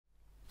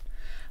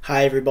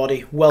Hi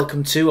everybody,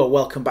 welcome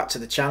back to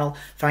the channel.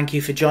 Thank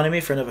you for joining me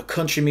for another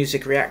country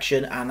music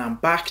reaction, and I'm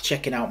back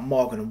checking out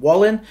Morgan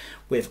Wallen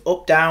with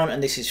Up Down,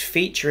 and this is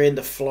featuring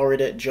the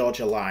Florida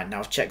Georgia line. Now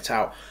I've checked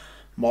out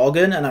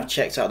Morgan and I've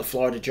checked out the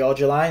Florida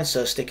Georgia line,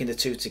 so sticking the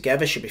two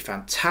together should be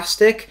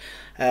fantastic.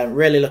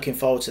 Really looking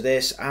forward to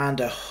this, and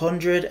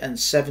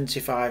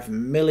 175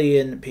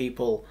 million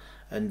people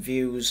and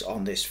views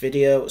on this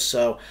video,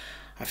 so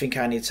I think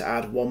I need to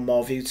add one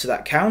more view to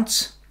that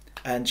count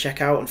and check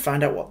out and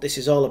find out what this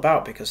is all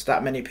about, because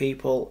that many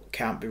people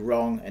can't be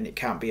wrong and it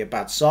can't be a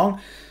bad song.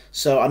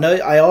 So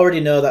I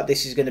already know that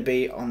this is going to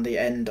be on the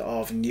end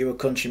of newer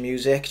country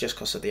music just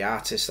because of the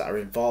artists that are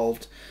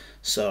involved,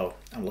 so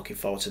I'm looking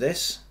forward to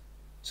this.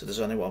 So there's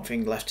only one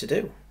thing left to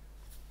do.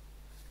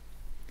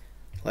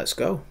 Let's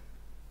go.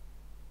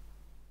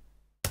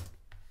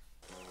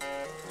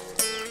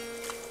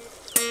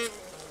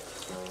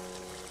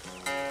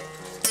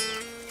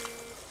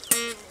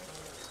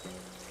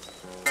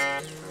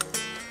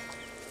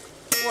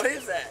 What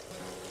is that?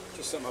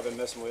 Just something I've been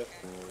messing with.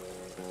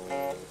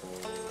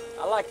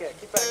 I like that.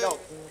 Keep that going.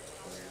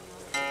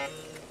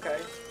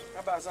 Okay. How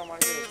about something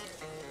like this?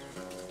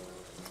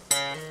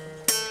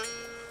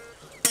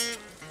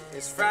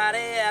 It's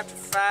Friday after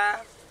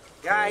 5.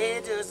 Got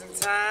here just in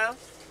time.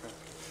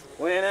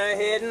 Went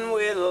ahead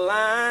with a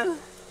line.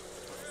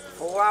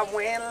 Before I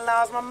went and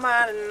lost my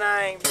mind, and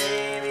I ain't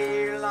been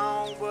here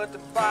long, but the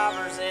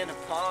bobber's in the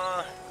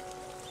pond.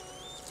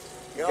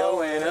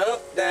 Going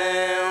up,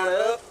 down,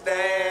 up,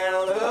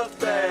 down, up,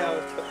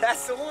 down.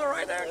 That's the one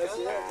right there. That's it,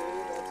 dude.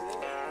 That's it.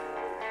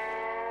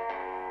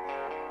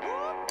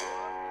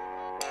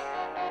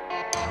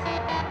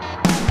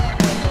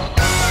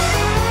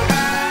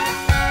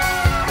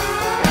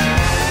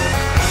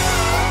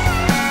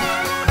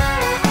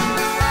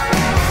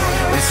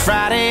 It's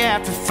Friday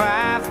after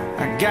 5.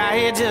 I got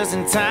here just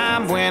in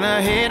time. Went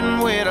ahead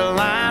and with a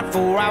line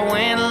before I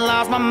went and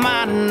lost my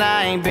mind, and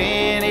I ain't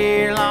been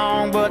here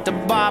long, but the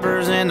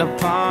bobber's in the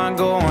pond.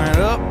 Going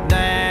up,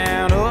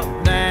 down,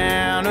 up,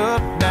 down,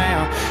 up,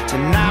 down.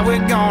 Tonight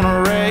we're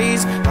gonna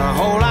raise a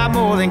whole lot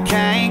more than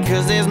can,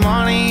 cause there's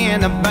money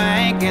in the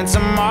bank, and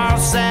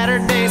tomorrow's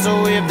Saturday,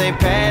 so if they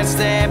pass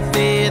that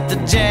fifth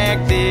of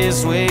jack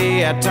this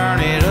way, I turn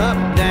it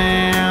up,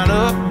 down,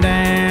 up,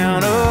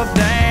 down, up,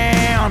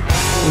 down.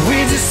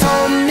 We're just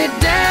holding it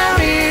down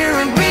here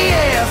in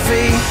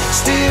BFE,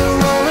 still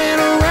rolling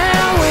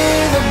around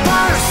with a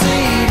bar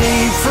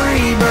CD.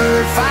 Free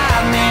bird,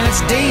 5 minutes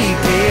deep,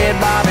 head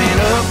bobbing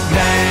up,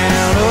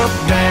 down, up,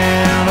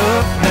 down,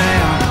 up,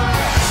 down.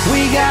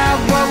 We got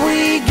what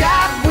we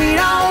got, we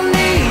don't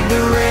need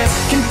the rest.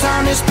 Can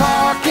turn this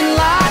parking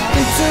lot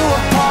into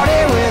a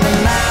party with a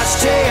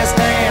nice chest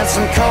and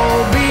some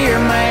cold beer,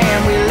 man.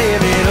 We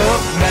live it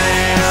up,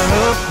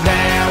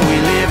 down, we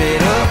live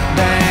it up,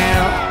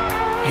 down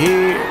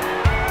here.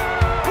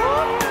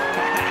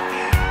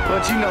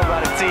 What you know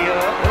about it,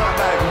 T-Up? What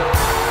baby?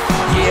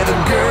 Yeah, the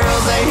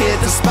girls, they hit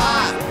the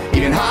spot.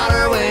 Even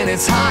hotter when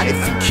it's hot. If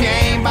you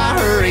can't buy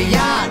her a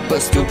yacht, but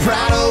still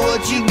proud of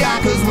what you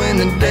got, cause when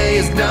the day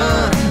is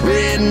done,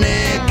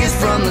 redneck is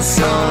from the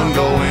sun.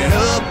 Going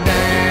up,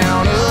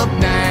 down, up,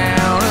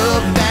 down,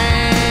 up,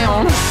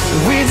 down.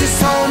 We're just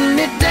holding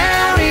it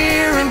down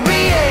here in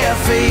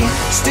BFE,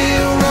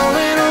 still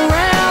rolling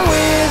around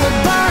with a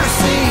bar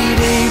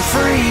CD.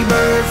 Free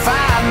bird,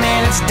 5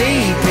 minutes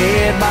deep,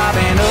 head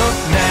bobbing up,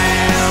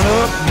 down,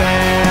 up,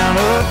 down,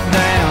 up,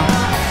 down.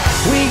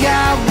 We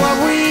got what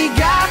we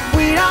got,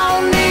 we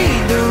don't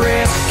need the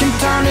rest. Can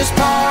turn this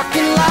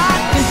parking lot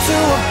into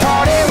a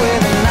party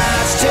with a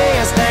nice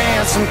chest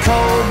and some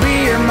cold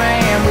beer,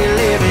 man. We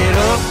live it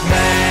up,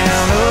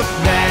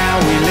 down,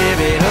 we live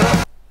it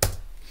up.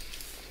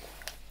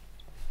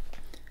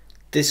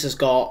 This has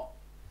got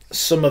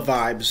summer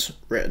vibes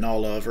written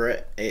all over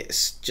it.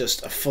 It's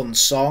just a fun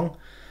song.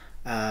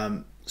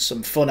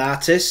 Some fun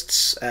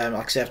artists. Like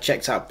I say, I've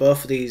checked out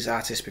both of these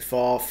artists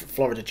before,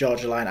 Florida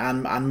Georgia Line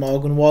and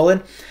Morgan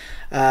Wallen.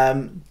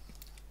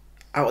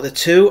 Out of the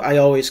two, I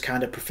always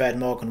kind of preferred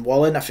Morgan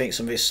Wallen. I think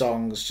some of his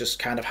songs just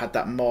kind of had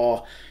that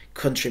more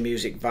country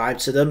music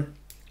vibe to them.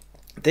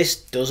 This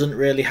doesn't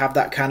really have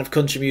that kind of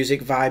country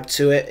music vibe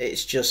to it.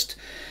 It's just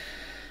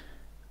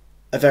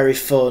a very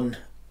fun,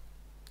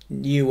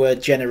 newer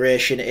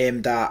generation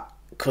aimed at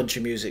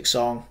country music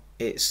song.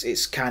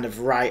 It's kind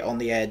of right on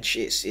the edge.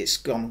 It's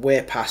gone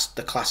way past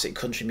the classic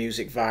country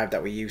music vibe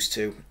that we're used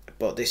to,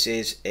 but this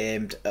is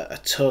aimed at a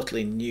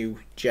totally new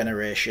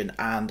generation,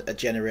 and a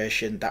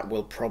generation that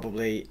will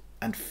probably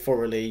and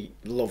thoroughly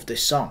love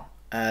this song.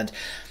 And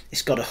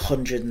it's got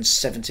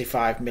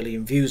 175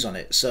 million views on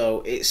it,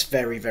 so it's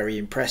very, very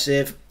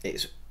impressive.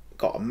 It's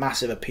got a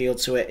massive appeal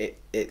to it.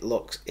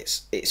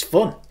 It's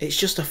fun. It's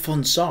just a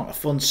fun song, a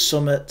fun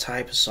summer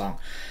type of song.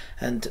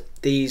 And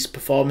these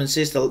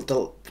performances,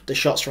 the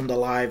shots from the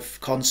live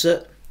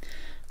concert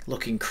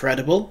look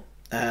incredible.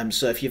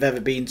 So if you've ever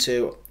been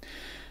to,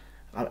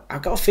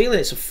 I've got a feeling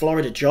it's a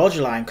Florida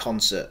Georgia Line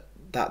concert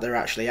that they're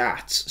actually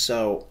at.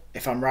 So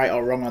if I'm right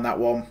or wrong on that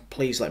one,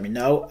 please let me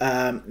know.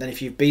 And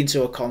if you've been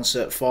to a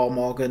concert for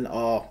Morgan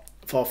or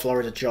for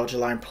Florida Georgia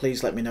Line,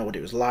 please let me know what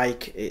it was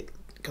like.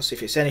 Because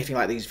if it's anything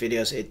like these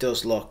videos, it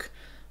does look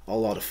a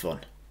lot of fun.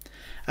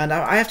 And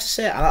I have to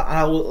say,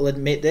 I will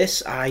admit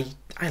this, I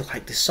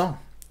like this song.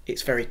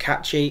 It's very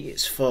catchy,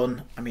 it's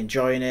fun, I'm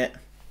enjoying it.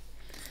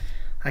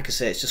 Like I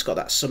say, it's just got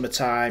that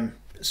summertime,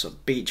 sort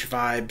of beach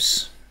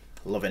vibes,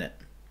 loving it.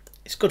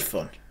 It's good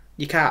fun.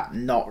 You can't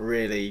not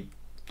really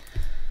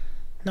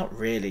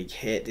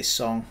hate this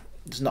song.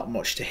 There's not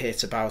much to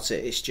hate about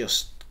it, it's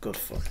just good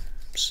fun.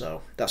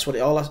 So that's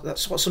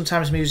what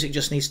sometimes music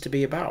just needs to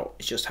be about.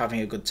 It's just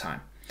having a good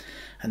time.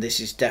 And this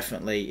is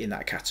definitely in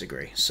that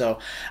category. So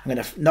I'm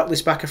going to knock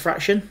this back a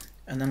fraction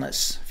and then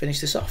let's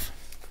finish this off.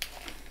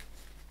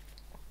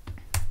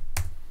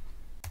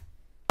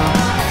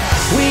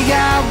 We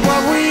got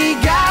what we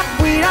got,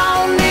 we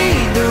don't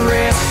need the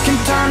rest. Can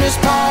turn this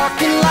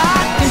parking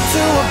lot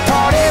into a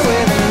party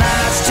with a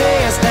nice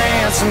chest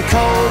dance, some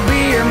cold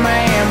beer,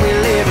 man. We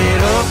live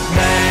it up,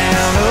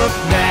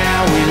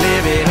 down, we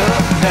live it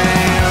up,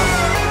 down,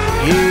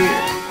 yeah.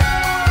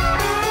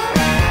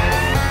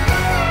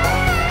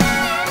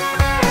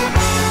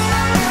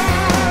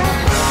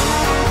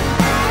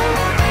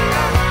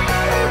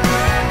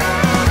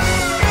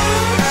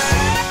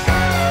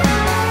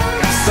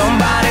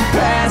 Somebody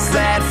pass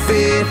that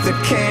fifth to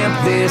camp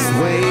this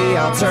way.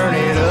 I'll turn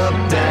it up,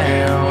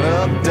 down,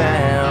 up,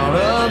 down,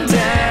 up,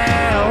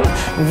 down.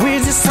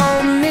 We're just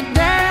holding it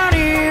down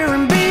here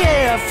in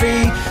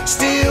BFE.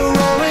 Still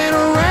rolling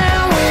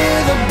around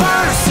with a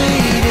burner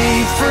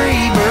CD.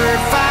 Free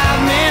bird,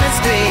 5 minutes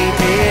deep.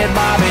 Head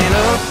bobbing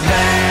up,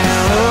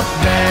 down, up,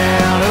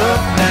 down,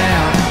 up,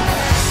 down.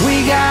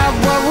 We got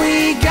what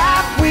we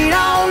got, we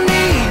don't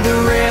need the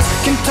rest.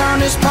 Can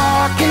turn this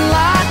parking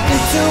lot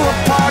into a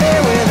party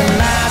with a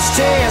nice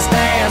chest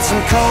dance,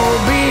 some cold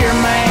beer,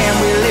 man.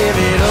 We live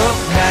it up,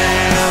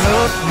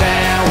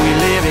 down, we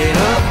live it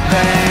up,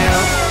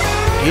 down,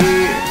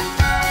 yeah.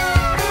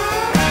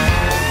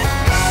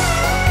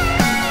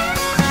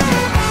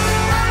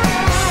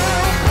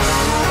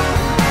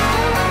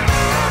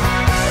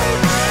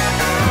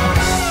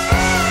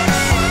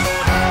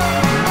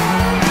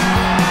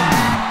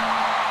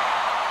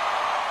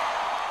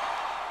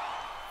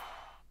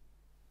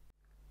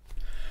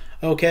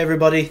 Okay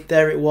everybody,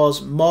 there it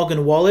was,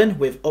 Morgan Wallen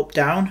with Up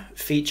Down,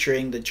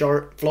 featuring the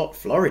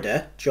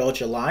Florida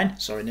Georgia Line.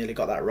 Sorry, nearly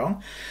got that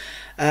wrong.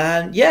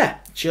 And yeah,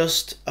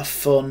 just a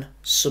fun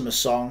summer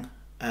song.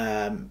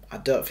 I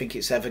don't think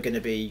it's ever going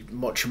to be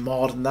much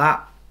more than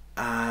that.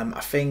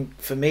 I think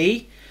for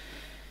me,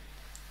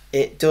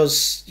 it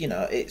does, you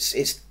know,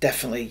 it's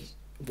definitely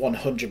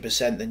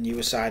 100% the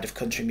newer side of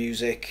country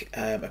music,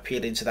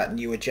 appealing to that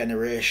newer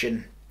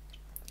generation.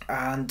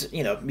 And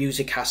you know,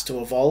 music has to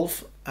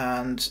evolve,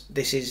 and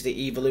this is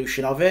the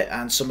evolution of it,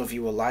 and some of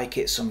you will like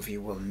it, some of you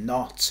will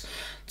not.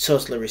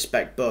 Totally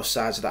respect both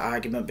sides of the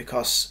argument,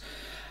 because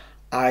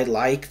I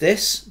like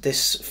this.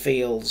 This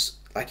feels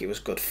like it was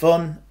good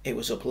fun, it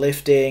was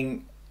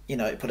uplifting, you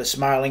know, it put a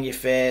smile on your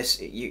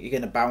face. You're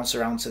going to bounce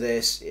around to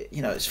this,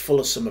 you know, it's full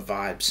of summer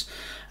vibes.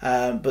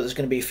 But there's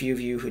going to be a few of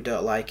you who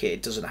don't like it.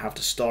 It doesn't have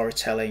the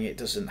storytelling, it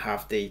doesn't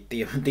have the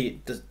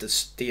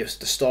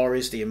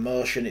stories, the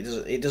emotion,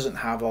 it doesn't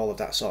have all of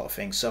that sort of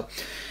thing. So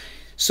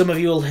some of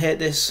you will hate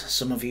this,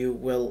 some of you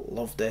will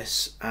love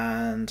this,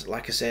 and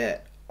like I say,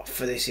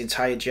 for this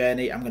entire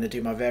journey I'm going to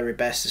do my very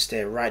best to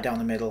stay right down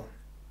the middle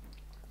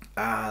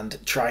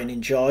and try and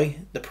enjoy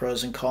the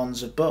pros and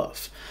cons of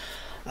both.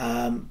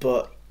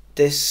 But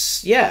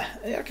this, yeah,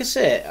 like I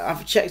say,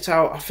 I've checked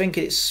out, I think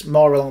it's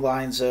more along the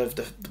lines of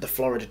the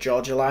Florida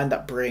Georgia Line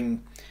that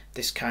bring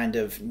this kind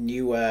of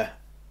newer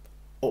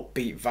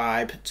upbeat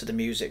vibe to the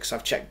music. So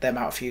I've checked them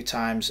out a few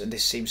times, and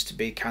this seems to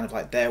be kind of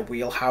like their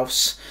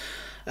wheelhouse.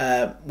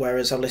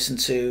 Whereas I listened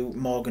to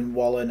Morgan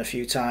Wallen a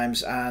few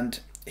times, and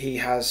he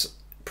has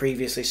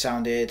previously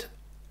sounded,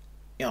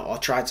 you know, or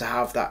tried to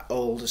have that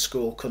older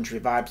school country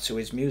vibe to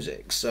his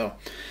music. So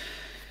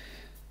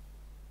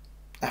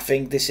I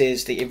think this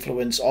is the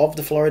influence of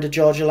the Florida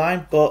Georgia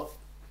Line, but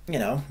you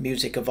know,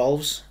 music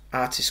evolves,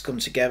 artists come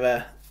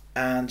together,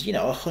 and you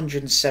know,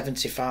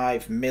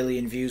 175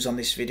 million views on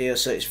this video,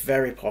 so it's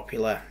very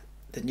popular.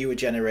 The newer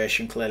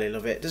generation clearly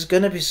love it. There's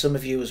going to be some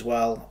of you as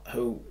well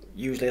who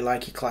usually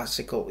like your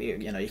classical,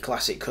 you know, your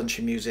classic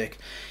country music.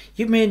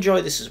 You may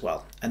enjoy this as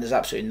well, and there's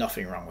absolutely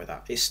nothing wrong with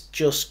that. It's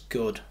just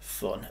good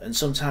fun, and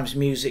sometimes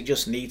music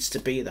just needs to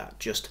be that,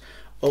 just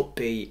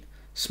upbeat,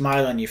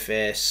 smile on your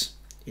face,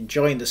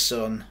 enjoying the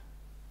sun,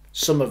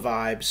 summer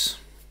vibes,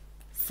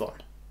 fun.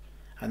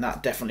 And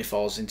that definitely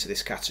falls into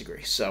this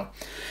category. So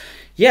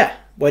yeah,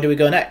 where do we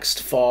go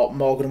next for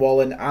Morgan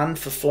Wallen and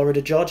for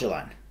Florida Georgia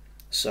Line?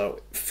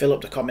 So fill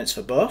up the comments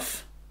for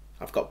both.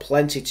 I've got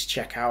plenty to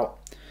check out,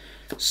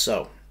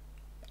 so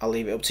I'll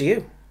leave it up to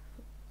you.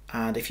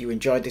 And if you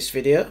enjoyed this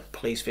video,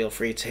 please feel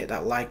free to hit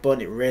that like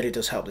button. It really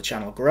does help the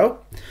channel grow.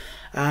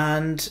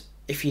 And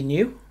if you're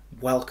new,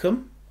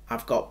 welcome.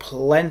 I've got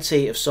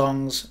plenty of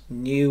songs,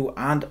 new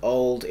and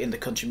old, in the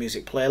country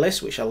music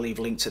playlist, which I'll leave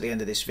linked at the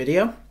end of this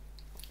video.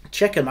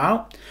 Check them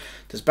out.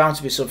 There's bound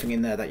to be something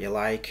in there that you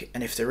like,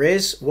 and if there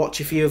is, watch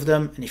a few of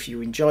them, and if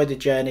you enjoy the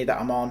journey that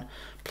I'm on,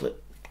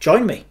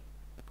 join me,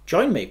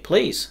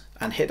 please,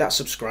 and hit that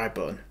subscribe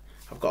button.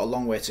 I've got a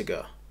long way to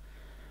go.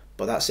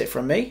 But that's it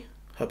from me.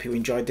 Hope you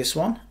enjoyed this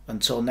one.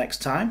 Until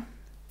next time,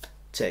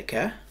 take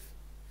care.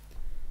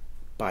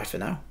 Bye for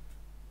now.